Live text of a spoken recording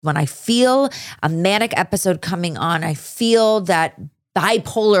When I feel a manic episode coming on, I feel that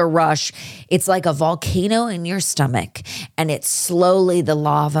bipolar rush. It's like a volcano in your stomach, and it's slowly, the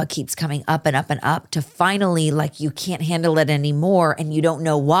lava keeps coming up and up and up to finally, like, you can't handle it anymore and you don't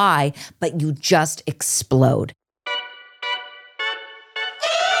know why, but you just explode.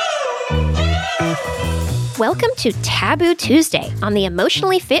 Welcome to Taboo Tuesday on the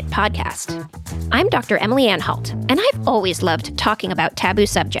Emotionally Fit podcast. I'm Dr. Emily Anhalt, and I've always loved talking about taboo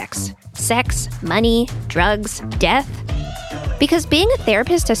subjects: sex, money, drugs, death. Because being a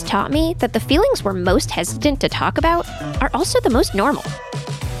therapist has taught me that the feelings we're most hesitant to talk about are also the most normal.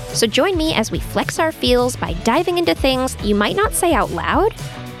 So join me as we flex our feels by diving into things you might not say out loud,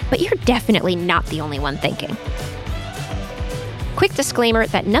 but you're definitely not the only one thinking. Quick disclaimer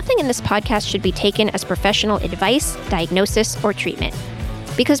that nothing in this podcast should be taken as professional advice, diagnosis, or treatment.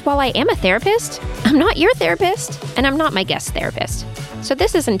 Because while I am a therapist, I'm not your therapist, and I'm not my guest therapist. So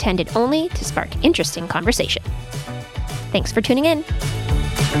this is intended only to spark interesting conversation. Thanks for tuning in.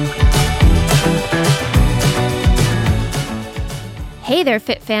 Hey there,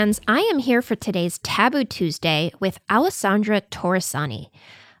 Fit fans. I am here for today's Taboo Tuesday with Alessandra Torresani.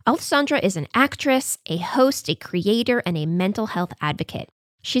 Alessandra is an actress, a host, a creator, and a mental health advocate.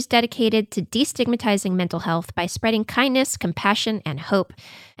 She's dedicated to destigmatizing mental health by spreading kindness, compassion, and hope.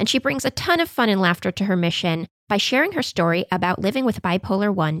 And she brings a ton of fun and laughter to her mission by sharing her story about living with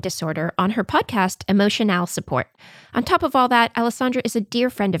bipolar 1 disorder on her podcast, Emotional Support. On top of all that, Alessandra is a dear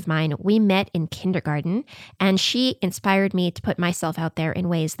friend of mine. We met in kindergarten, and she inspired me to put myself out there in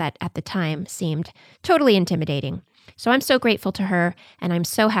ways that at the time seemed totally intimidating. So I'm so grateful to her, and I'm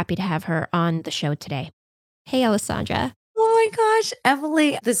so happy to have her on the show today. Hey, Alessandra. Oh my gosh,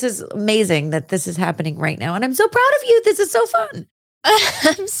 Emily, this is amazing that this is happening right now. And I'm so proud of you. This is so fun.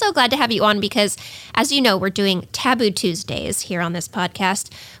 I'm so glad to have you on because, as you know, we're doing Taboo Tuesdays here on this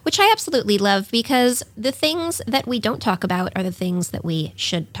podcast, which I absolutely love because the things that we don't talk about are the things that we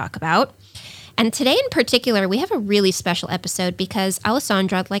should talk about. And today in particular, we have a really special episode because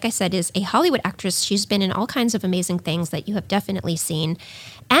Alessandra, like I said, is a Hollywood actress. She's been in all kinds of amazing things that you have definitely seen.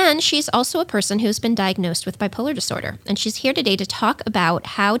 And she's also a person who's been diagnosed with bipolar disorder. And she's here today to talk about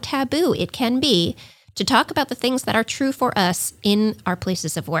how taboo it can be to talk about the things that are true for us in our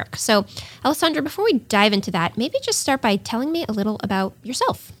places of work. So, Alessandra, before we dive into that, maybe just start by telling me a little about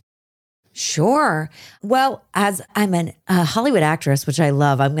yourself. Sure. Well, as I'm a Hollywood actress, which I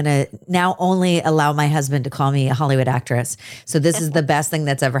love, I'm going to now only allow my husband to call me a Hollywood actress. So this is the best thing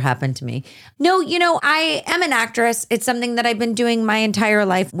that's ever happened to me. No, I am an actress. It's something that I've been doing my entire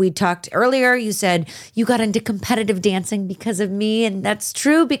life. We talked earlier. You said you got into competitive dancing because of me. And that's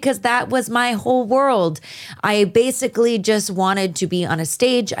true because that was my whole world. I basically just wanted to be on a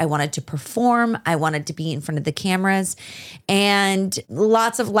stage. I wanted to perform. I wanted to be in front of the cameras. And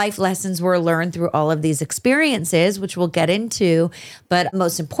lots of life lessons were learned through all of these experiences, which we'll get into. But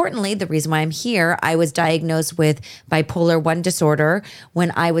most importantly, the reason why I'm here, I was diagnosed with bipolar 1 disorder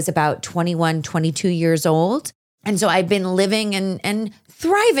when I was about 21, 22 years old. And so I've been living and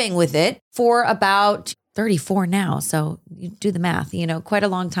thriving with it for about 34 now. So you do the math, quite a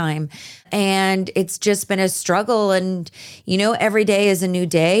long time. And it's just been a struggle. And, every day is a new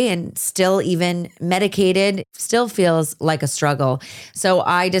day, and still even medicated still feels like a struggle. So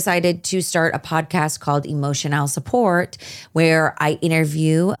I decided to start a podcast called Emotional Support, where I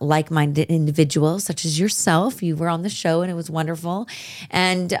interview like-minded individuals such as yourself. You were on the show and it was wonderful.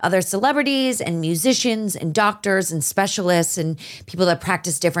 And other celebrities and musicians and doctors and specialists and people that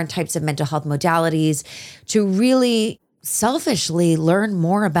practice different types of mental health modalities to really selfishly learn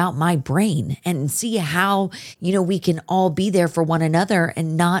more about my brain and see how, we can all be there for one another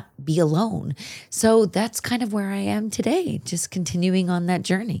and not be alone. So that's kind of where I am today, just continuing on that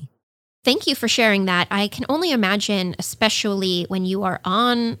journey. Thank you for sharing that. I can only imagine, especially when you are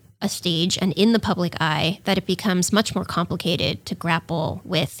on a stage and in the public eye, that it becomes much more complicated to grapple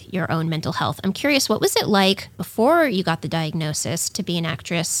with your own mental health. I'm curious, what was it like before you got the diagnosis to be an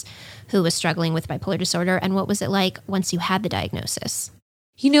actress who was struggling with bipolar disorder? And what was it like once you had the diagnosis?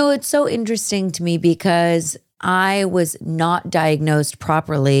 It's so interesting to me because I was not diagnosed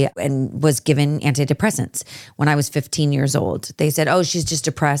properly and was given antidepressants when I was 15 years old. They said, oh, she's just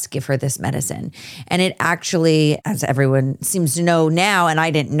depressed, give her this medicine. And it actually, as everyone seems to know now, and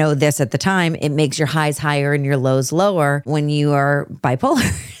I didn't know this at the time, it makes your highs higher and your lows lower when you are bipolar.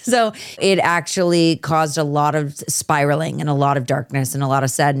 So it actually caused a lot of spiraling and a lot of darkness and a lot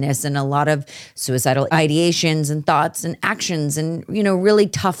of sadness and a lot of suicidal ideations and thoughts and actions and, really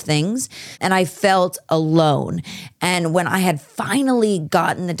tough things. And I felt alone. And when I had finally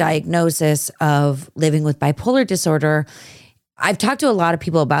gotten the diagnosis of living with bipolar disorder, I've talked to a lot of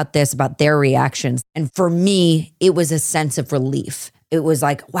people about this, about their reactions. And for me, it was a sense of relief. It was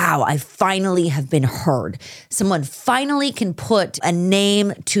like, wow, I finally have been heard. Someone finally can put a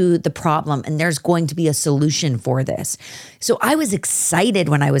name to the problem and there's going to be a solution for this. So I was excited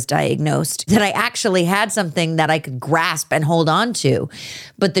when I was diagnosed that I actually had something that I could grasp and hold on to.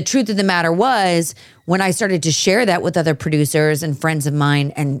 But the truth of the matter was, when I started to share that with other producers and friends of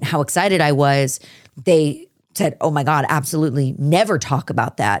mine and how excited I was, they said, oh my God, absolutely never talk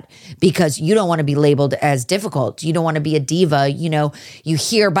about that because you don't want to be labeled as difficult. You don't want to be a diva. You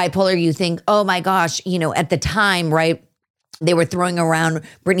hear bipolar, you think, oh my gosh, at the time, right? They were throwing around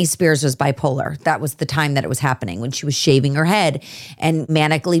Britney Spears was bipolar. That was the time that it was happening, when she was shaving her head and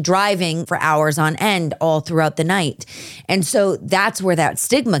manically driving for hours on end all throughout the night. And so that's where that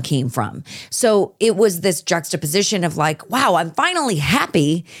stigma came from. So it was this juxtaposition of like, wow, I'm finally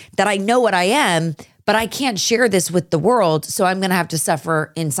happy that I know what I am, but I can't share this with the world. So I'm going to have to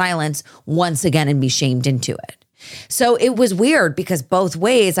suffer in silence once again and be shamed into it. So it was weird because both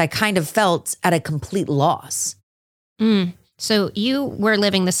ways I kind of felt at a complete loss. So you were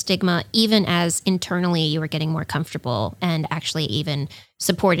living the stigma even as internally you were getting more comfortable and actually even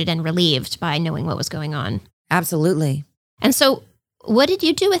supported and relieved by knowing what was going on. Absolutely. And so what did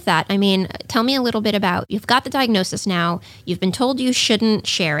you do with that? I mean, tell me a little bit about, you've got the diagnosis now, you've been told you shouldn't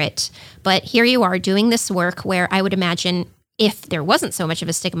share it, but here you are doing this work where I would imagine if there wasn't so much of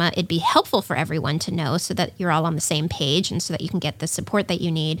a stigma, it'd be helpful for everyone to know so that you're all on the same page and so that you can get the support that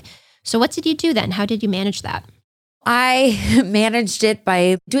you need. So what did you do then? How did you manage that? I managed it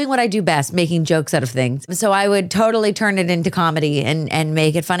by doing what I do best, making jokes out of things. So I would totally turn it into comedy and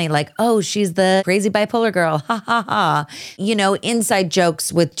make it funny, like, oh, she's the crazy bipolar girl, ha ha ha. Inside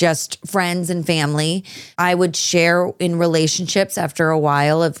jokes with just friends and family. I would share in relationships after a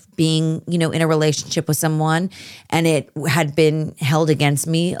while of being, in a relationship with someone, and it had been held against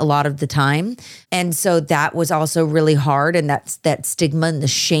me a lot of the time. And so that was also really hard. And that's that stigma and the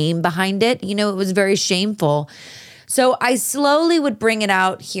shame behind it. It was very shameful. So I slowly would bring it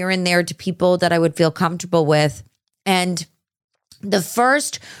out here and there to people that I would feel comfortable with. And the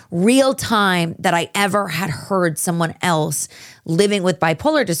first real time that I ever had heard someone else living with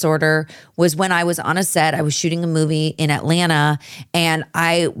bipolar disorder was when I was on a set. I was shooting a movie in Atlanta and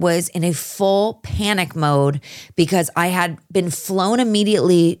I was in a full panic mode because I had been flown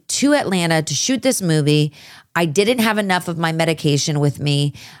immediately to Atlanta to shoot this movie. I didn't have enough of my medication with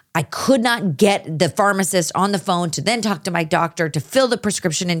me. I could not get the pharmacist on the phone to then talk to my doctor to fill the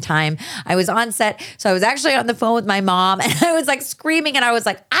prescription in time. I was on set. So I was actually on the phone with my mom and I was like screaming and I was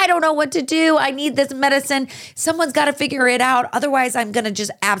like, I don't know what to do. I need this medicine. Someone's got to figure it out. Otherwise, I'm going to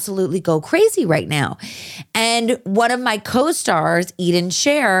just absolutely go crazy right now. And one of my co-stars, Eden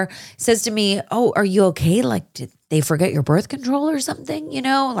Scher, says to me, oh, are you okay? Like, did they forget your birth control or something?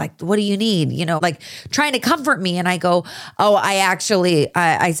 Like, what do you need? Like trying to comfort me. And I go, oh, I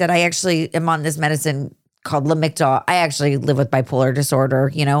said, I actually am on this medicine called Lamictal. I actually live with bipolar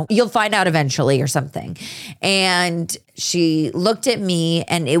disorder, you'll find out eventually or something. And she looked at me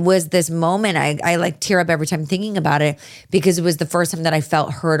and it was this moment, I like tear up every time thinking about it because it was the first time that I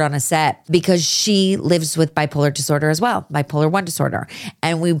felt heard on a set because she lives with bipolar disorder as well, bipolar 1 disorder.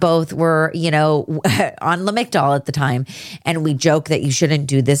 And we both were, on Lamictal at the time. And we joke that you shouldn't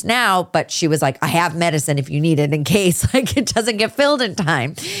do this now, but she was like, I have medicine if you need it in case like it doesn't get filled in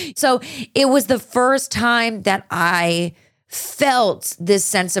time. So it was the first time that I felt this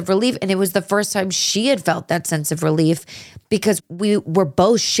sense of relief. And it was the first time she had felt that sense of relief because we were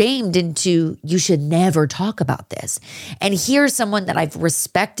both shamed into, you should never talk about this. And here's someone that I've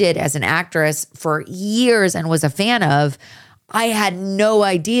respected as an actress for years and was a fan of. I had no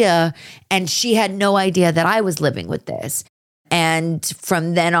idea, and she had no idea that I was living with this. And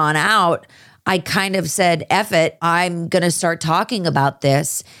from then on out, I kind of said, F it, I'm going to start talking about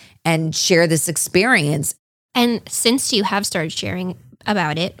this and share this experience. And since you have started sharing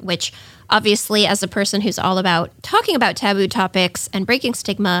about it, which obviously as a person who's all about talking about taboo topics and breaking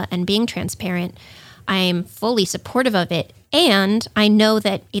stigma and being transparent, I'm fully supportive of it. And I know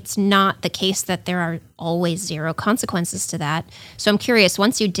that it's not the case that there are always zero consequences to that. So I'm curious,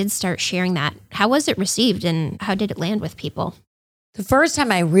 once you did start sharing that, how was it received and how did it land with people? The first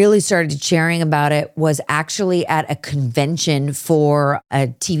time I really started sharing about it was actually at a convention for a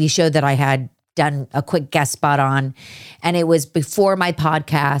TV show that I had done a quick guest spot on. And it was before my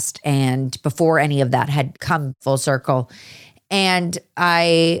podcast and before any of that had come full circle. And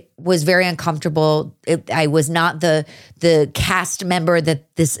I was very uncomfortable. I was not the cast member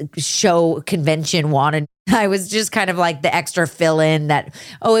that this show convention wanted. I was just kind of like the extra fill-in that,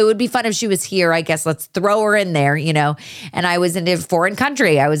 oh, it would be fun if she was here. I guess let's throw her in there, you know. And I was in a foreign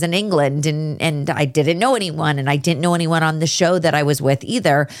country. I was in England and I didn't know anyone. And I didn't know anyone on the show that I was with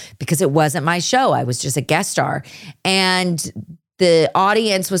either because it wasn't my show. I was just a guest star. And the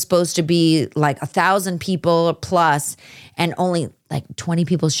audience was supposed to be like 1,000 people plus, and only like 20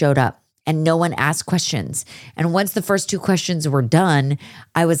 people showed up and no one asked questions. And once the first 2 questions were done,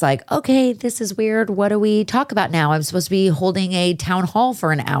 I was like, okay, this is weird. What do we talk about now? I'm supposed to be holding a town hall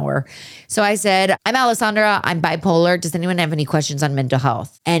for an hour. So I said, I'm Alessandra. I'm bipolar. Does anyone have any questions on mental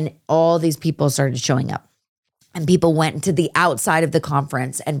health? And all these people started showing up. And people went to the outside of the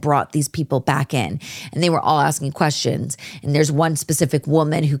conference and brought these people back in. And they were all asking questions. And there's one specific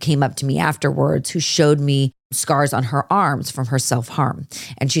woman who came up to me afterwards who showed me scars on her arms from her self-harm.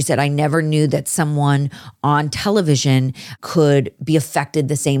 And she said, I never knew that someone on television could be affected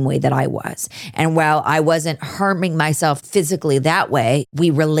the same way that I was. And while I wasn't harming myself physically that way,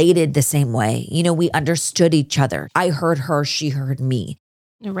 we related the same way. You know, we understood each other. I heard her, she heard me.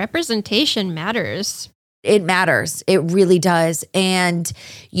 Representation matters. It matters. It really does. And,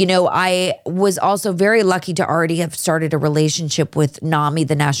 you know, I was also very lucky to already have started a relationship with NAMI,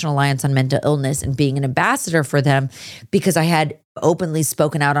 the National Alliance on Mental Illness, and being an ambassador for them because I had openly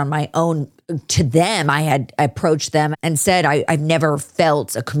spoken out on my own to them. I had approached them and said, I've never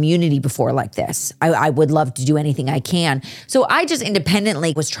felt a community before like this. I would love to do anything I can. So I just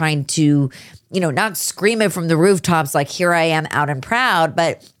independently was trying to, you know, not scream it from the rooftops like, here I am out and proud,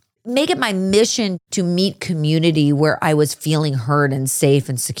 but make it my mission to meet community where I was feeling heard and safe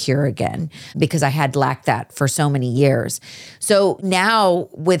and secure again, because I had lacked that for so many years. So now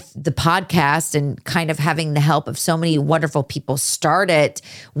with the podcast and kind of having the help of so many wonderful people start it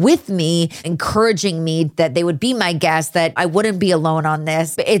with me, encouraging me that they would be my guests, that I wouldn't be alone on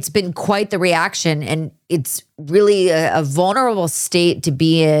this. It's been quite the reaction, and it's really a vulnerable state to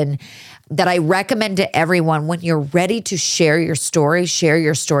be in that I recommend to everyone. When you're ready to share your story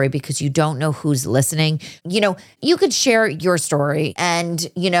because you don't know who's listening. You know, you could share your story and,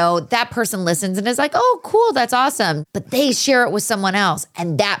 you know, that person listens and is like, oh, cool, that's awesome. But they share it with someone else.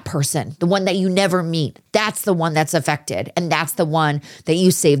 And that person, the one that you never meet, that's the one that's affected. And that's the one that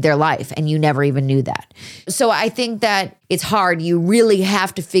you saved their life and you never even knew that. So I think that it's hard. You really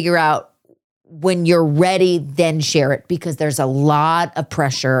have to figure out when you're ready, then share it, because there's a lot of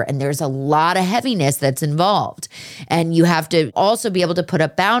pressure and there's a lot of heaviness that's involved. And you have to also be able to put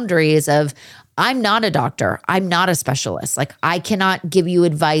up boundaries of, I'm not a doctor. I'm not a specialist. Like, I cannot give you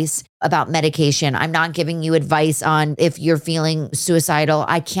advice about medication. I'm not giving you advice on if you're feeling suicidal.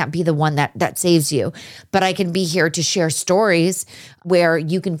 I can't be the one that saves you, but I can be here to share stories where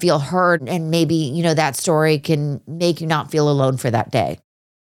you can feel heard. And maybe, you know, that story can make you not feel alone for that day.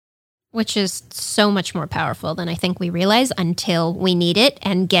 Which is so much more powerful than I think we realize until we need it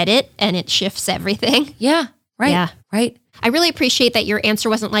and get it, and it shifts everything. Yeah, right. Yeah. Right. I really appreciate that your answer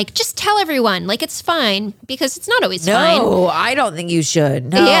wasn't like, just tell everyone, like it's fine, because it's not always fine. No, I don't think you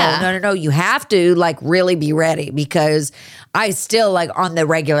should. No. You have to like really be ready, because I still like on the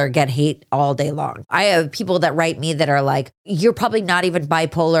regular get hate all day long. I have people that write me that are like, you're probably not even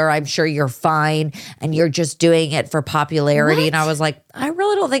bipolar. I'm sure you're fine. And you're just doing it for popularity. What? And I was like, I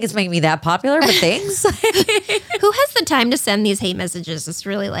really don't think it's making me that popular, but thanks. Who has the time to send these hate messages? It's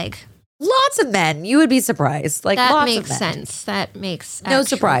really like... Lots of men. You would be surprised. Like, that lots makes of men. sense. That makes no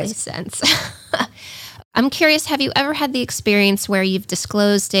surprise sense. I'm curious, have you ever had the experience where you've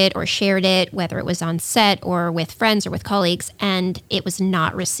disclosed it or shared it, whether it was on set or with friends or with colleagues, and it was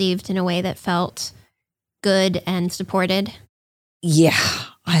not received in a way that felt good and supported? Yeah,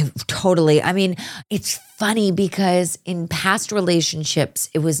 I mean, it's funny because in past relationships,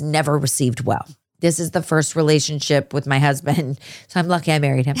 it was never received well. This is the first relationship with my husband, so I'm lucky I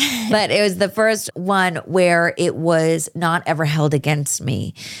married him. But it was the first one where it was not ever held against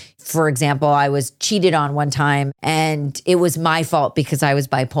me. For example, I was cheated on one time, and it was my fault because I was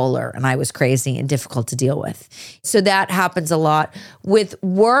bipolar and I was crazy and difficult to deal with. So that happens a lot. With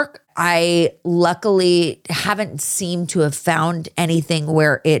work, I luckily haven't seemed to have found anything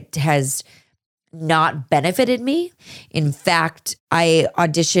where it has not benefited me. In fact, I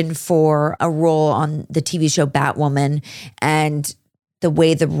auditioned for a role on the TV show Batwoman, and the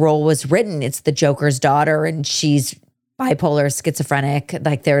way the role was written, it's the Joker's daughter, and she's bipolar, schizophrenic,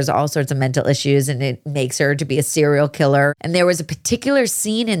 like there's all sorts of mental issues, and it makes her to be a serial killer. And there was a particular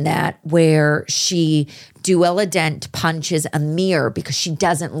scene in that where she, Duella Dent, punches a mirror because she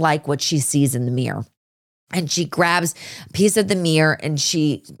doesn't like what she sees in the mirror. And she grabs a piece of the mirror and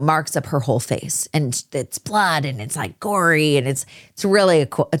she marks up her whole face, and it's blood and it's like gory, and it's really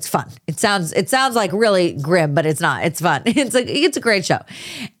cool. It's fun. It sounds like really grim, but it's not. It's fun. It's a great show.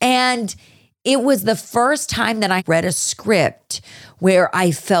 And it was the first time that I read a script where I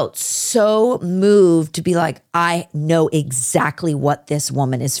felt so moved to be like, I know exactly what this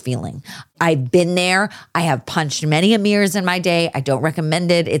woman is feeling. I've been there. I have punched many mirrors in my day. I don't recommend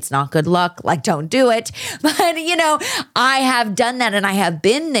it. It's not good luck. Like, don't do it. But, I have done that and I have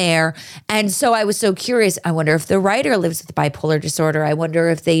been there. And so I was so curious. I wonder if the writer lives with bipolar disorder. I wonder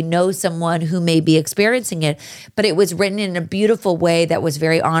if they know someone who may be experiencing it. But it was written in a beautiful way that was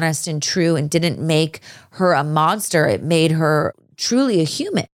very honest and true and didn't make her a monster. It made her truly a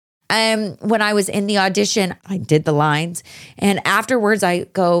human. When I was in the audition, I did the lines, and afterwards I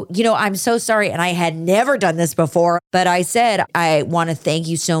go, I'm so sorry. And I had never done this before, but I said, I want to thank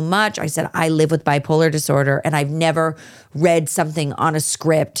you so much. I said, I live with bipolar disorder and I've never read something on a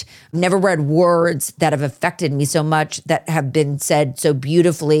script, never read words that have affected me so much, that have been said so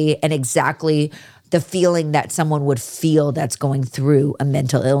beautifully and exactly the feeling that someone would feel that's going through a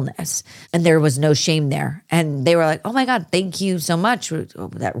mental illness. And there was no shame there. And they were like, oh my God, thank you so much.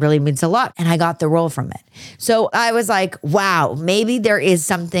 That really means a lot. And I got the role from it. So I was like, wow, maybe there is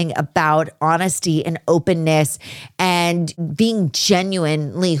something about honesty and openness and being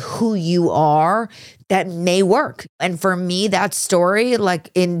genuinely who you are that may work. And for me, that story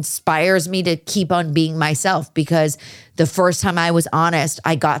inspires me to keep on being myself, because the first time I was honest,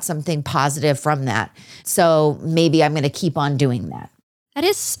 I got something positive from that. So maybe I'm going to keep on doing that. That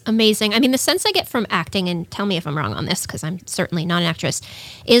is amazing. I mean, the sense I get from acting, and tell me if I'm wrong on this, because I'm certainly not an actress,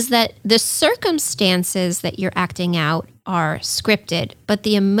 is that the circumstances that you're acting out are scripted, but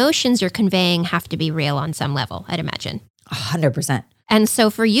the emotions you're conveying have to be real on some level, I'd imagine. 100%. And so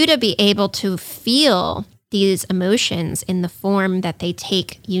for you to be able to feel these emotions in the form that they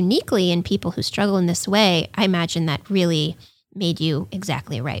take uniquely in people who struggle in this way, I imagine that really made you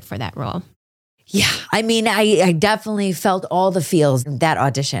exactly right for that role. Yeah. I mean, I definitely felt all the feels in that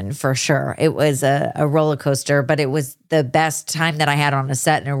audition for sure. It was a roller coaster, but it was the best time that I had on a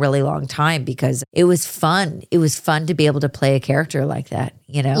set in a really long time, because it was fun. It was fun to be able to play a character like that,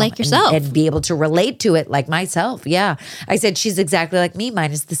 like yourself, and be able to relate to it like myself. Yeah. I said, she's exactly like me,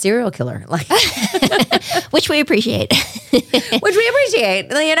 minus the serial killer. Which we appreciate.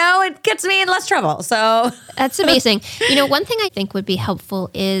 It gets me in less trouble. So that's amazing. One thing I think would be helpful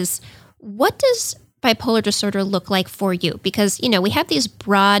is, what does bipolar disorder look like for you? Because, we have these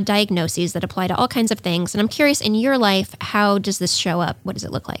broad diagnoses that apply to all kinds of things. And I'm curious, in your life, how does this show up? What does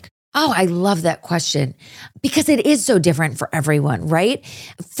it look like? Oh, I love that question, because it is so different for everyone, right?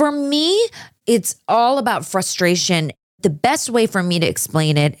 For me, it's all about frustration. The best way for me to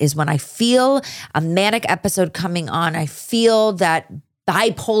explain it is when I feel a manic episode coming on, I feel that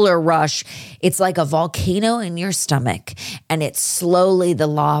bipolar rush. It's like a volcano in your stomach, and it's slowly, the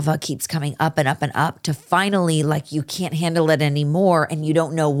lava keeps coming up and up and up to finally, you can't handle it anymore, and you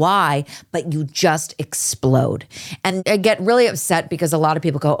don't know why, but you just explode. And I get really upset because a lot of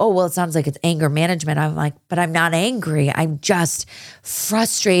people go, oh, well, it sounds like it's anger management. I'm like, but I'm not angry. I'm just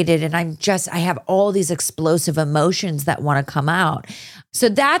frustrated, and I have all these explosive emotions that want to come out. So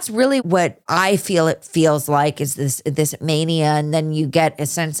that's really what I feel it feels like, is this mania. And then you get a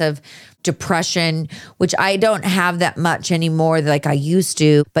sense of depression, which I don't have that much anymore like I used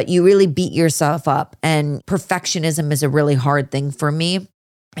to, but you really beat yourself up. And perfectionism is a really hard thing for me.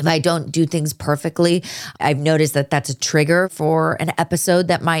 If I don't do things perfectly, I've noticed that that's a trigger for an episode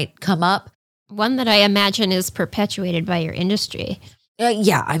that might come up. One that I imagine is perpetuated by your industry.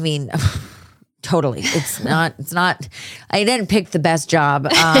 Yeah, I mean... Totally. It's not, I didn't pick the best job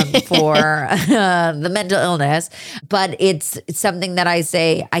for the mental illness, but it's something that I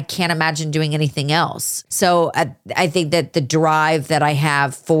say, I can't imagine doing anything else. So I think that the drive that I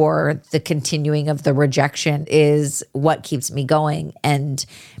have for the continuing of the rejection is what keeps me going. And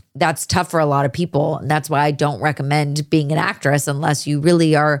that's tough for a lot of people. And that's why I don't recommend being an actress unless you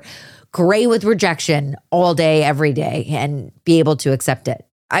really are great with rejection all day, every day, and be able to accept it.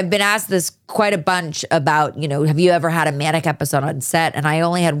 I've been asked this quite a bunch about, have you ever had a manic episode on set? And I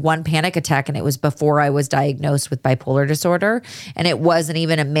only had one panic attack, and it was before I was diagnosed with bipolar disorder. And it wasn't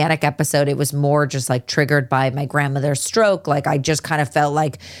even a manic episode. It was more just triggered by my grandmother's stroke. I just kind of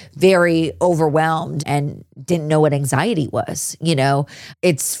felt very overwhelmed and didn't know what anxiety was.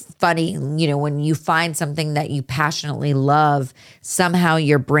 It's funny, when you find something that you passionately love, somehow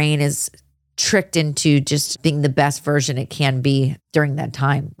your brain is tricked into just being the best version it can be during that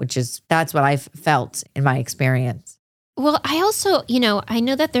time, that's what I've felt in my experience. Well, I also, I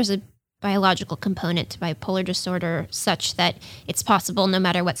know that there's a biological component to bipolar disorder such that it's possible no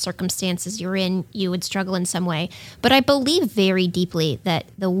matter what circumstances you're in, you would struggle in some way. But I believe very deeply that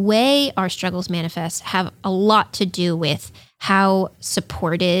the way our struggles manifest have a lot to do with how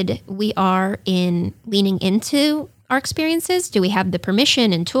supported we are in leaning into our experiences. Do we have the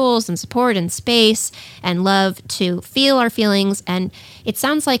permission and tools and support and space and love to feel our feelings? And it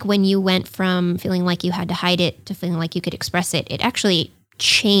sounds like when you went from feeling like you had to hide it to feeling like you could express it, it actually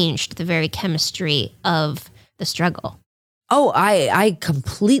changed the very chemistry of the struggle. Oh, I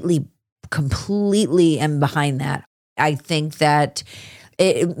completely am behind that. I think that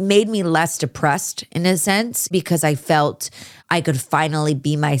it made me less depressed in a sense because I felt I could finally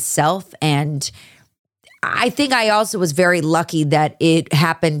be myself. And I think I also was very lucky that it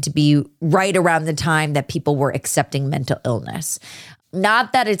happened to be right around the time that people were accepting mental illness.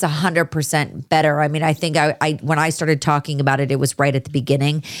 Not that it's 100% better. I mean, I think I when I started talking about it, it was right at the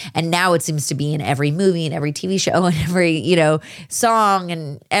beginning. And now it seems to be in every movie and every TV show and every, song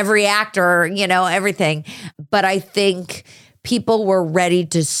and every actor, everything. But I think people were ready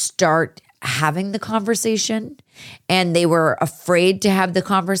to start having the conversation and they were afraid to have the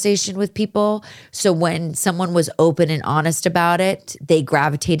conversation with people. So when someone was open and honest about it, they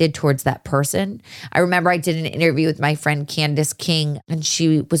gravitated towards that person. I remember I did an interview with my friend Candace King, and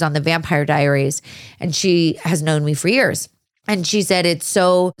she was on the Vampire Diaries, and she has known me for years. And she said, it's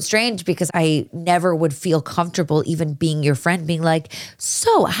so strange because I never would feel comfortable even being your friend, being like,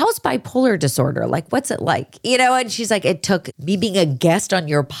 so how's bipolar disorder? Like, what's it like? And she's like, it took me being a guest on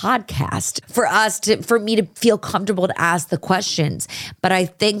your podcast for me to feel comfortable to ask the questions. But I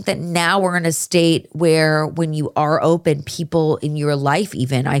think that now we're in a state where when you are open, people in your life,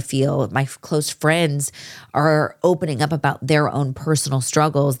 even I feel my close friends are opening up about their own personal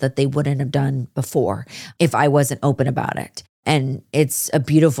struggles that they wouldn't have done before if I wasn't open about it. And it's a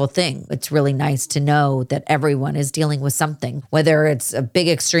beautiful thing. It's really nice to know that everyone is dealing with something, whether it's a big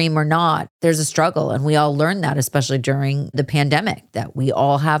extreme or not. There's a struggle. And we all learned that, especially during the pandemic, that we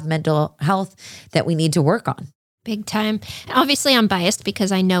all have mental health that we need to work on. Big time. Obviously, I'm biased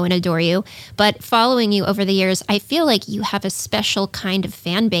because I know and adore you, but following you over the years, I feel like you have a special kind of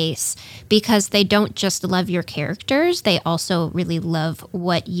fan base because they don't just love your characters, they also really love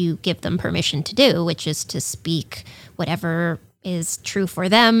what you give them permission to do, which is to speak whatever is true for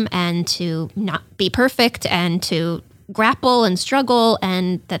them and to not be perfect and to grapple and struggle,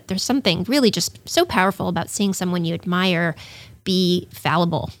 and that there's something really just so powerful about seeing someone you admire be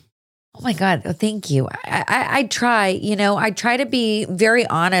fallible. Oh my God. Thank you. I try, I try to be very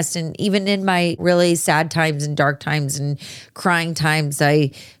honest. And even in my really sad times and dark times and crying times,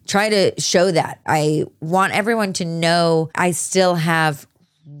 I try to show that. I want everyone to know I still have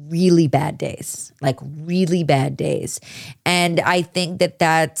really bad days, like really bad days. And I think that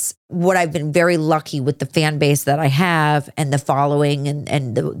that's what I've been very lucky with the fan base that I have and the following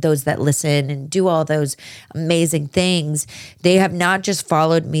and those that listen and do all those amazing things. They have not just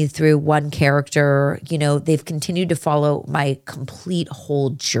followed me through one character, they've continued to follow my complete whole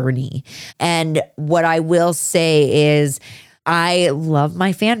journey. And what I will say is, I love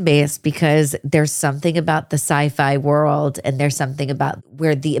my fan base because there's something about the sci-fi world and there's something about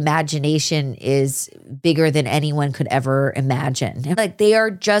where the imagination is bigger than anyone could ever imagine. Like they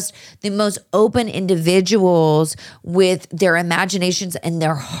are just the most open individuals with their imaginations and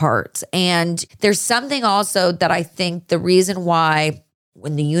their hearts. And there's something also that I think the reason why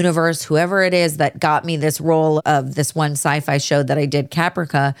when the universe, whoever it is that got me this role of this one sci-fi show that I did,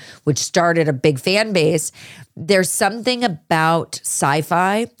 Caprica, which started a big fan base, there's something about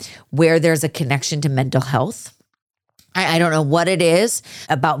sci-fi where there's a connection to mental health. I don't know what it is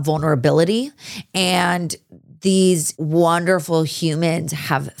about vulnerability. And these wonderful humans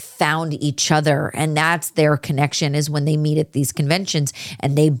have found each other, and that's their connection, is when they meet at these conventions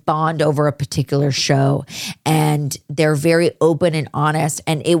and they bond over a particular show, and they're very open and honest.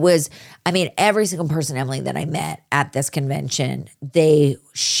 And it was, every single person, Emily, that I met at this convention, they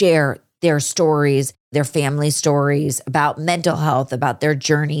share their stories, their family stories about mental health, about their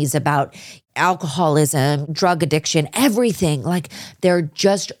journeys, about alcoholism, drug addiction, everything. Like they're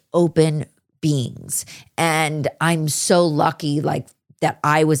just open beings. And I'm so lucky that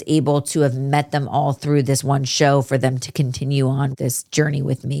I was able to have met them all through this one show for them to continue on this journey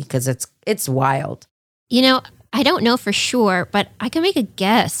with me, because it's wild. I don't know for sure, but I can make a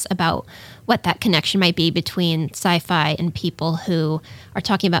guess about what that connection might be between sci-fi and people who are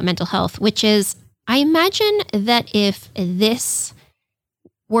talking about mental health, which is, I imagine that if this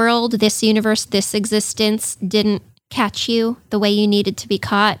world, this universe, this existence didn't catch you the way you needed to be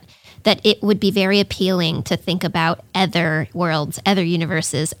caught, that it would be very appealing to think about other worlds, other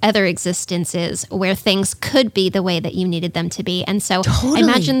universes, other existences where things could be the way that you needed them to be. And so I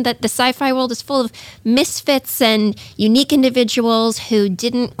imagine that the sci-fi world is full of misfits and unique individuals who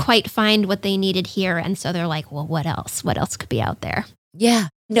didn't quite find what they needed here. And so they're like, well, what else? What else could be out there? Yeah.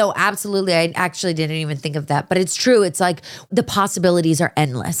 No, absolutely. I actually didn't even think of that, but it's true. It's like the possibilities are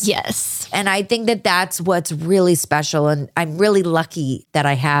endless. Yes. And I think that that's what's really special. And I'm really lucky that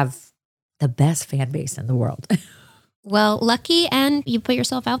I have the best fan base in the world. Well, lucky, and you put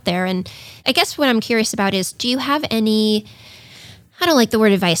yourself out there. And I guess what I'm curious about is, do you have any, I don't like the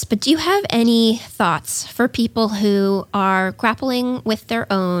word advice, but do you have any thoughts for people who are grappling with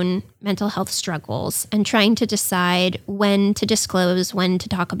their own mental health struggles and trying to decide when to disclose, when to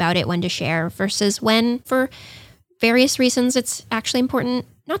talk about it, when to share, versus when, for various reasons, it's actually important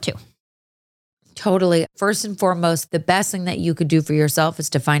not to? Totally. First and foremost, the best thing that you could do for yourself is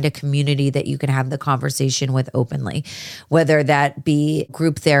to find a community that you can have the conversation with openly, whether that be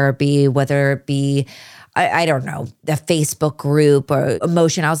group therapy, whether it be, I don't know, a Facebook group or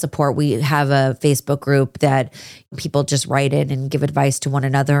emotional support. We have a Facebook group that people just write in and give advice to one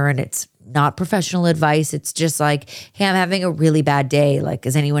another. And it's not professional advice. It's just like, hey, I'm having a really bad day. Like,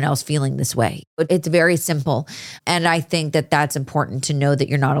 is anyone else feeling this way? It's very simple. And I think that that's important to know that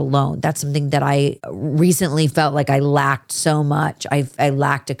you're not alone. That's something that I recently felt like I lacked so much. I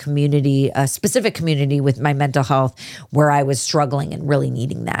lacked a community, a specific community with my mental health where I was struggling and really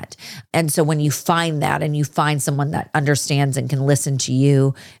needing that. And so when you find that and you find someone that understands and can listen to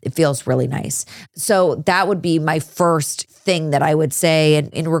you, it feels really nice. So that would be my first thing that I would say.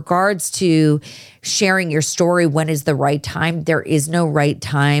 And in regards to sharing your story, when is the right time? There is no right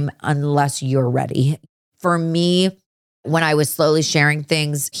time unless you're ready. For me, when I was slowly sharing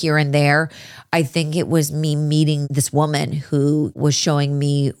things here and there, I think it was me meeting this woman who was showing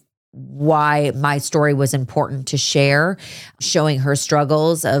me why my story was important to share, showing her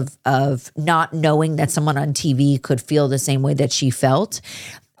struggles of not knowing that someone on TV could feel the same way that she felt.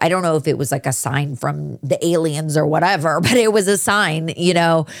 I don't know if it was like a sign from the aliens or whatever, but it was a sign, you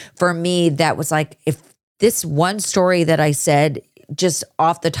know, for me that was like, if this one story that I said just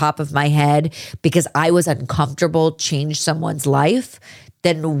off the top of my head, because I was uncomfortable, changed someone's life,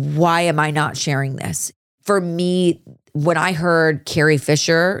 then why am I not sharing this? For me, when I heard Carrie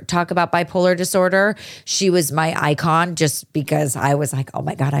Fisher talk about bipolar disorder, she was my icon just because I was like, oh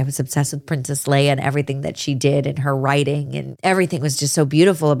my God, I was obsessed with Princess Leia and everything that she did and her writing, and everything was just so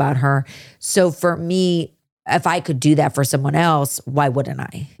beautiful about her. So for me, if I could do that for someone else, why wouldn't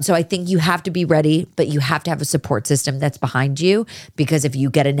I? So I think you have to be ready, but you have to have a support system that's behind you, because if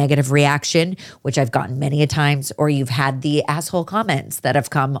you get a negative reaction, which I've gotten many a times, or you've had the asshole comments that have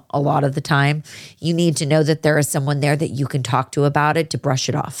come a lot of the time, you need to know that there is someone there that you can talk to about it to brush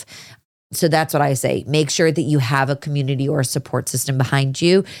it off. So that's what I say. Make sure that you have a community or a support system behind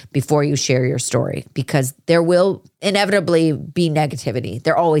you before you share your story, because there will inevitably be negativity.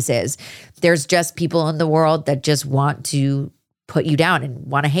 There always is. There's just people in the world that just want to put you down and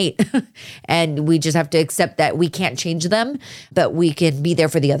want to hate. And we just have to accept that we can't change them, but we can be there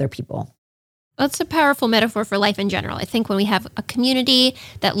for the other people. Well, it's a powerful metaphor for life in general. I think when we have a community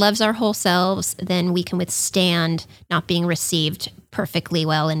that loves our whole selves, then we can withstand not being received perfectly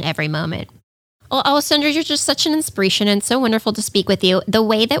well in every moment. Well, Alessandra, you're just such an inspiration and so wonderful to speak with you. The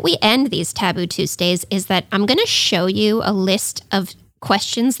way that we end these Taboo Tuesdays is that I'm going to show you a list of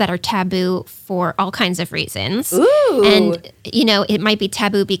questions that are taboo for all kinds of reasons. Ooh. And, you know, it might be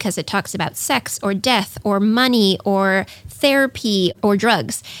taboo because it talks about sex or death or money or therapy or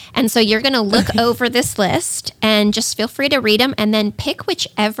drugs. And so you're going to look over this list and just feel free to read them and then pick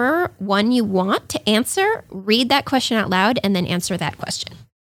whichever one you want to answer, read that question out loud, and then answer that question.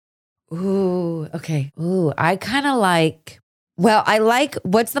 Ooh, okay. Ooh, I kind of like, well, I like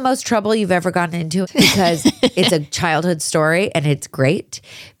what's the most trouble you've ever gotten into, because it's a childhood story and it's great,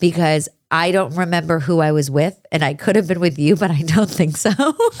 because I don't remember who I was with, and I could have been with you, but I don't think so.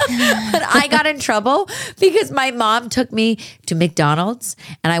 But I got in trouble because my mom took me to McDonald's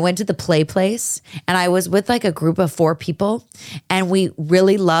and I went to the play place, and I was with like a group of 4 people, and we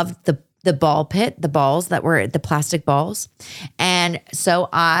really loved the ball pit, the balls that were the plastic balls. And so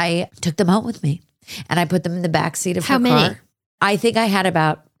I took them home with me and I put them in the back seat of her car. I think I had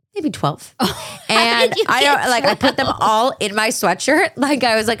about maybe 12. And I put them all in my sweatshirt. Like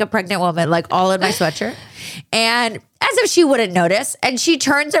I was like a pregnant woman, like all in my sweatshirt. And as if she wouldn't notice. And she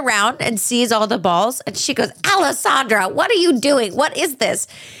turns around and sees all the balls and she goes, Alessandra, what are you doing? What is this?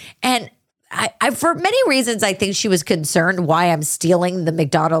 And I for many reasons, I think she was concerned why I'm stealing the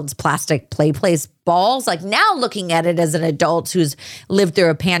McDonald's plastic play place balls. Like now looking at it as an adult who's lived through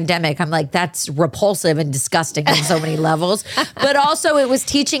a pandemic, I'm like, that's repulsive and disgusting on so many levels. But also it was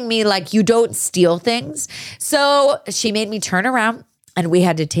teaching me like, you don't steal things. So she made me turn around. And we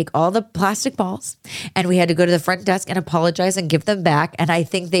had to take all the plastic balls and we had to go to the front desk and apologize and give them back. And I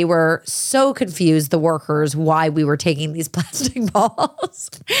think they were so confused, the workers, why we were taking these plastic balls.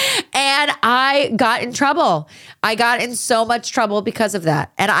 And I got in trouble. I got in so much trouble because of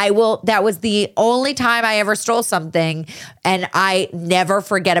that. And that was the only time I ever stole something. And I never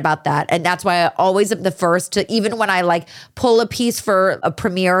forget about that. And that's why I always am the first to, even when I like pull a piece for a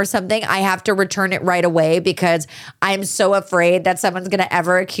premiere or something, I have to return it right away because I'm so afraid that someone's going to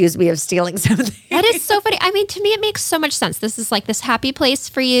ever accuse me of stealing something. That is so funny. I mean, to me, it makes so much sense. This is like this happy place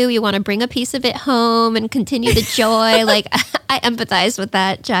for you. You want to bring a piece of it home and continue the joy. Like I empathize with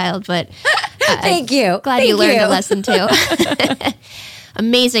that child, but Thank you. Glad you learned a lesson too.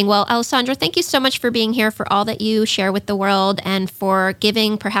 Amazing. Well, Alessandra, thank you so much for being here, for all that you share with the world, and for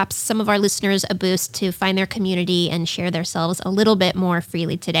giving perhaps some of our listeners a boost to find their community and share themselves a little bit more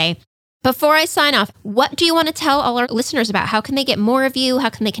freely today. Before I sign off, what do you want to tell all our listeners about? How can they get more of you? How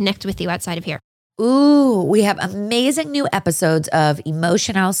can they connect with you outside of here? Ooh, we have amazing new episodes of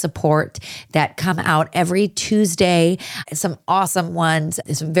Emotional Support that come out every Tuesday. Some awesome ones,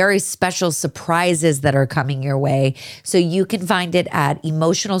 some very special surprises that are coming your way. So you can find it at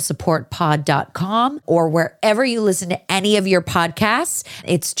emotionalsupportpod.com or wherever you listen to any of your podcasts.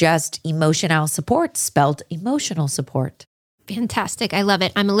 It's just Emotional Support, spelled emotional support. Fantastic. I love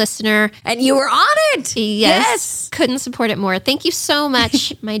it. I'm a listener. And you were on it. Yes. Couldn't support it more. Thank you so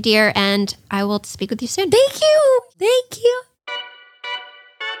much, my dear. And I will speak with you soon. Thank you. Thank you.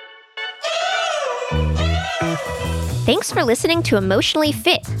 Thanks for listening to Emotionally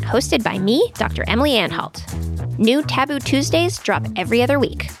Fit, hosted by me, Dr. Emily Anhalt. New Taboo Tuesdays drop every other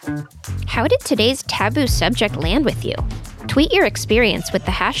week. How did today's taboo subject land with you? Tweet your experience with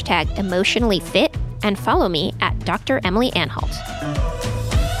the hashtag EmotionallyFit and follow me at Dr. Emily Anhalt.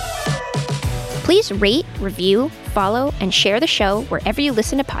 Please rate, review, follow, and share the show wherever you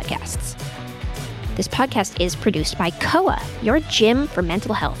listen to podcasts. This podcast is produced by COA, your gym for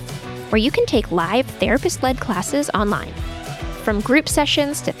mental health, where you can take live therapist-led classes online. From group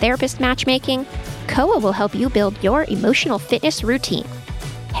sessions to therapist matchmaking, COA will help you build your emotional fitness routine.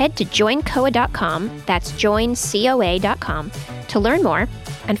 Head to joincoa.com, that's joincoa.com, to learn more,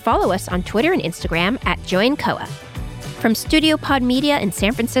 and follow us on Twitter and Instagram at joincoa. From Studio Pod Media in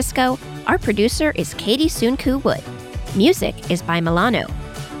San Francisco, our producer is Katie Soonku Wood. Music is by Milano.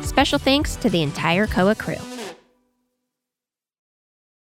 Special thanks to the entire COA crew.